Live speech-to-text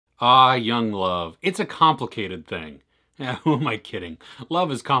Ah, young love. It's a complicated thing. Who am I kidding?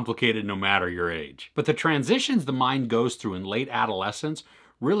 Love is complicated no matter your age. But the transitions the mind goes through in late adolescence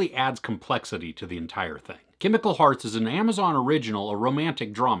really adds complexity to the entire thing. Chemical Hearts is an Amazon original, a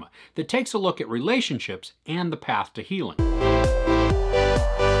romantic drama that takes a look at relationships and the path to healing.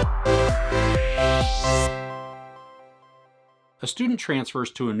 A student transfers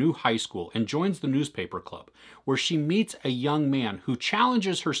to a new high school and joins the newspaper club, where she meets a young man who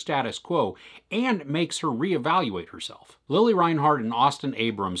challenges her status quo and makes her reevaluate herself. Lili Reinhart and Austin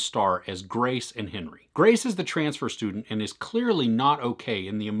Abrams star as Grace and Henry. Grace is the transfer student and is clearly not okay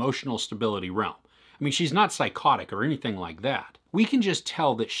in the emotional stability realm. I mean, she's not psychotic or anything like that. We can just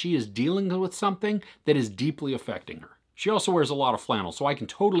tell that she is dealing with something that is deeply affecting her. She also wears a lot of flannel, so I can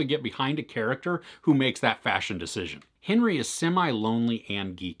totally get behind a character who makes that fashion decision. Henry is semi-lonely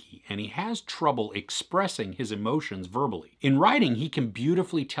and geeky, and he has trouble expressing his emotions verbally. In writing, he can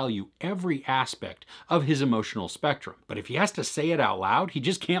beautifully tell you every aspect of his emotional spectrum, but if he has to say it out loud, he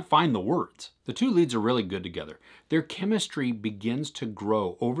just can't find the words. The two leads are really good together. Their chemistry begins to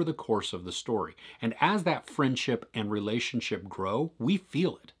grow over the course of the story, and as that friendship and relationship grow, we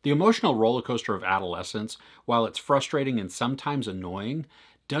feel it. The emotional roller coaster of adolescence, while it's frustrating and sometimes annoying,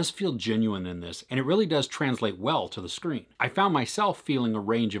 does feel genuine in this, and it really does translate well to the screen. I found myself feeling a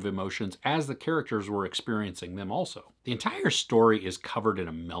range of emotions as the characters were experiencing them also. The entire story is covered in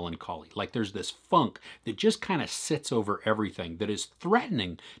a melancholy, like there's this funk that just kind of sits over everything that is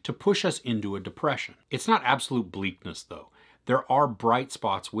threatening to push us into a depression. It's not absolute bleakness though. There are bright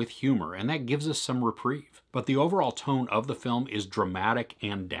spots with humor, and that gives us some reprieve. But the overall tone of the film is dramatic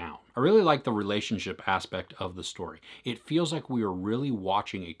and down. I really like the relationship aspect of the story. It feels like we are really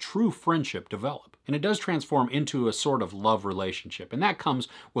watching a true friendship develop. And it does transform into a sort of love relationship. And that comes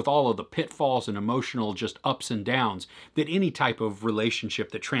with all of the pitfalls and emotional just ups and downs that any type of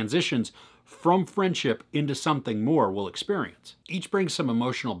relationship that transitions from friendship into something more will experience. Each brings some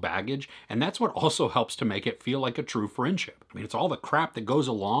emotional baggage, and that's what also helps to make it feel like a true friendship. I mean, it's all the crap that goes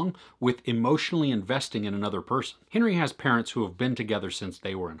along with emotionally investing in another person. Henry has parents who have been together since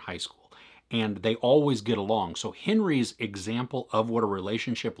they were in high school, and they always get along. So Henry's example of what a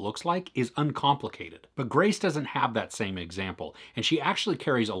relationship looks like is uncomplicated. But Grace doesn't have that same example, and she actually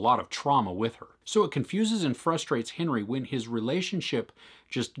carries a lot of trauma with her. So it confuses and frustrates Henry when his relationship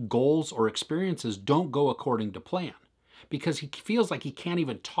just goals or experiences don't go according to plan, because he feels like he can't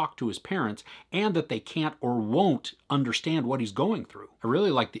even talk to his parents and that they can't or won't understand what he's going through. I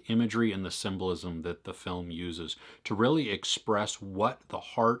really like the imagery and the symbolism that the film uses to really express what the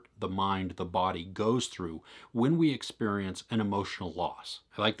heart, the mind, the body goes through when we experience an emotional loss.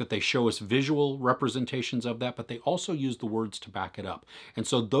 I like that they show us visual representations of that, but they also use the words to back it up. And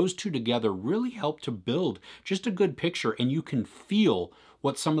so those two together really help to build just a good picture, and you can feel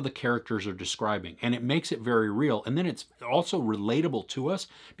what some of the characters are describing, and it makes it very real. And then it's also relatable to us,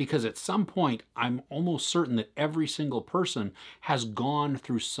 because at some point I'm almost certain that every single person has gone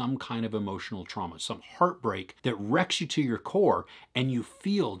through some kind of emotional trauma, some heartbreak that wrecks you to your core, and you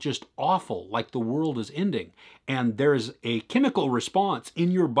feel just awful, like the world is ending. And there's a chemical response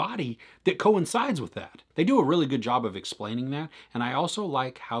in your body that coincides with that. They do a really good job of explaining that, and I also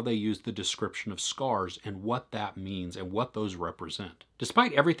like how they use the description of scars and what that means and what those represent.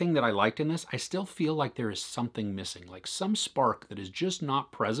 Despite everything that I liked in this, I still feel like there is something missing, like some spark that is just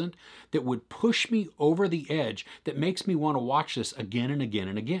not present that would push me over the edge, that makes me want to watch this again and again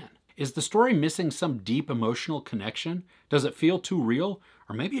and again. Is the story missing some deep emotional connection? Does it feel too real?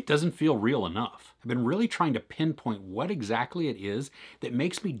 Or maybe it doesn't feel real enough. I've been really trying to pinpoint what exactly it is that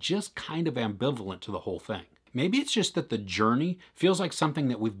makes me just kind of ambivalent to the whole thing. Maybe it's just that the journey feels like something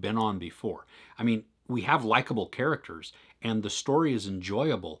that we've been on before. I mean, we have likable characters and the story is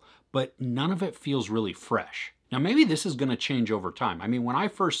enjoyable, but none of it feels really fresh. Now, maybe this is going to change over time. I mean, when I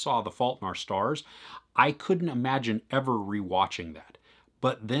first saw The Fault in Our Stars, I couldn't imagine ever rewatching that.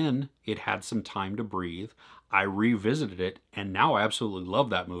 But then it had some time to breathe. I revisited it, and now I absolutely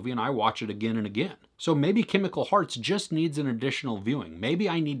love that movie, and I watch it again and again. So maybe Chemical Hearts just needs an additional viewing. Maybe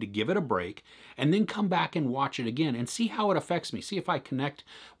I need to give it a break and then come back and watch it again and see how it affects me. See if I connect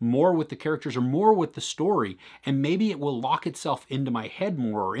more with the characters or more with the story, and maybe it will lock itself into my head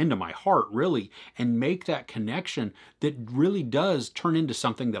more, or into my heart really, and make that connection that really does turn into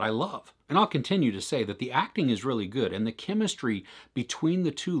something that I love. And I'll continue to say that the acting is really good, and the chemistry between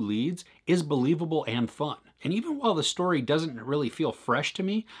the two leads is believable and fun. And even while the story doesn't really feel fresh to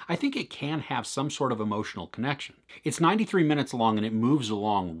me, I think it can have some sort of emotional connection. It's 93 minutes long and it moves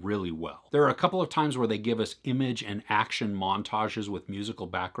along really well. There are a couple of times where they give us image and action montages with musical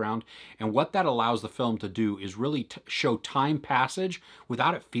background, and what that allows the film to do is really show time passage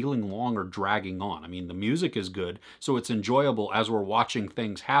without it feeling long or dragging on. I mean, the music is good, so it's enjoyable as we're watching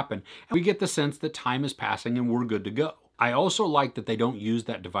things happen, and we get the sense that time is passing and we're good to go. I also like that they don't use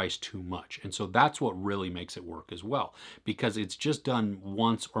that device too much, and so that's what really makes it work as well, because it's just done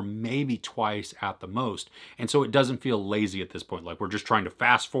once or maybe twice at the most, and so it doesn't feel lazy at this point, like we're just trying to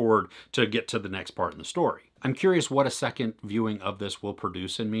fast forward to get to the next part in the story. I'm curious what a second viewing of this will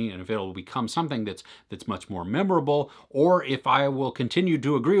produce in me, and if it'll become something that's much more memorable, or if I will continue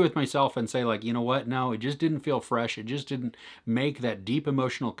to agree with myself and say, like, you know what, no, it just didn't feel fresh, it just didn't make that deep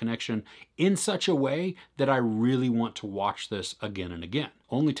emotional connection in such a way that I really want to watch this again and again.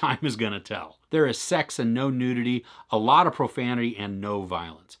 Only time is gonna tell. There is sex and no nudity, a lot of profanity, and no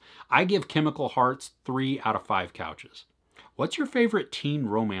violence. I give Chemical Hearts 3 out of 5 couches. What's your favorite teen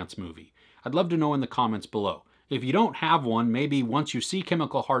romance movie? I'd love to know in the comments below. If you don't have one, maybe once you see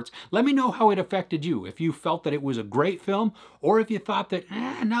Chemical Hearts, let me know how it affected you. If you felt that it was a great film, or if you thought that,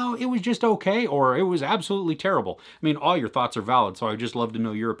 no, it was just okay, or it was absolutely terrible. I mean, all your thoughts are valid, so I'd just love to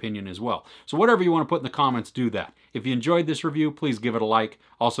know your opinion as well. So whatever you want to put in the comments, do that. If you enjoyed this review, please give it a like.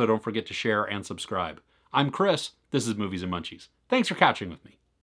 Also, don't forget to share and subscribe. I'm Chris. This is Movies and Munchies. Thanks for catching with me.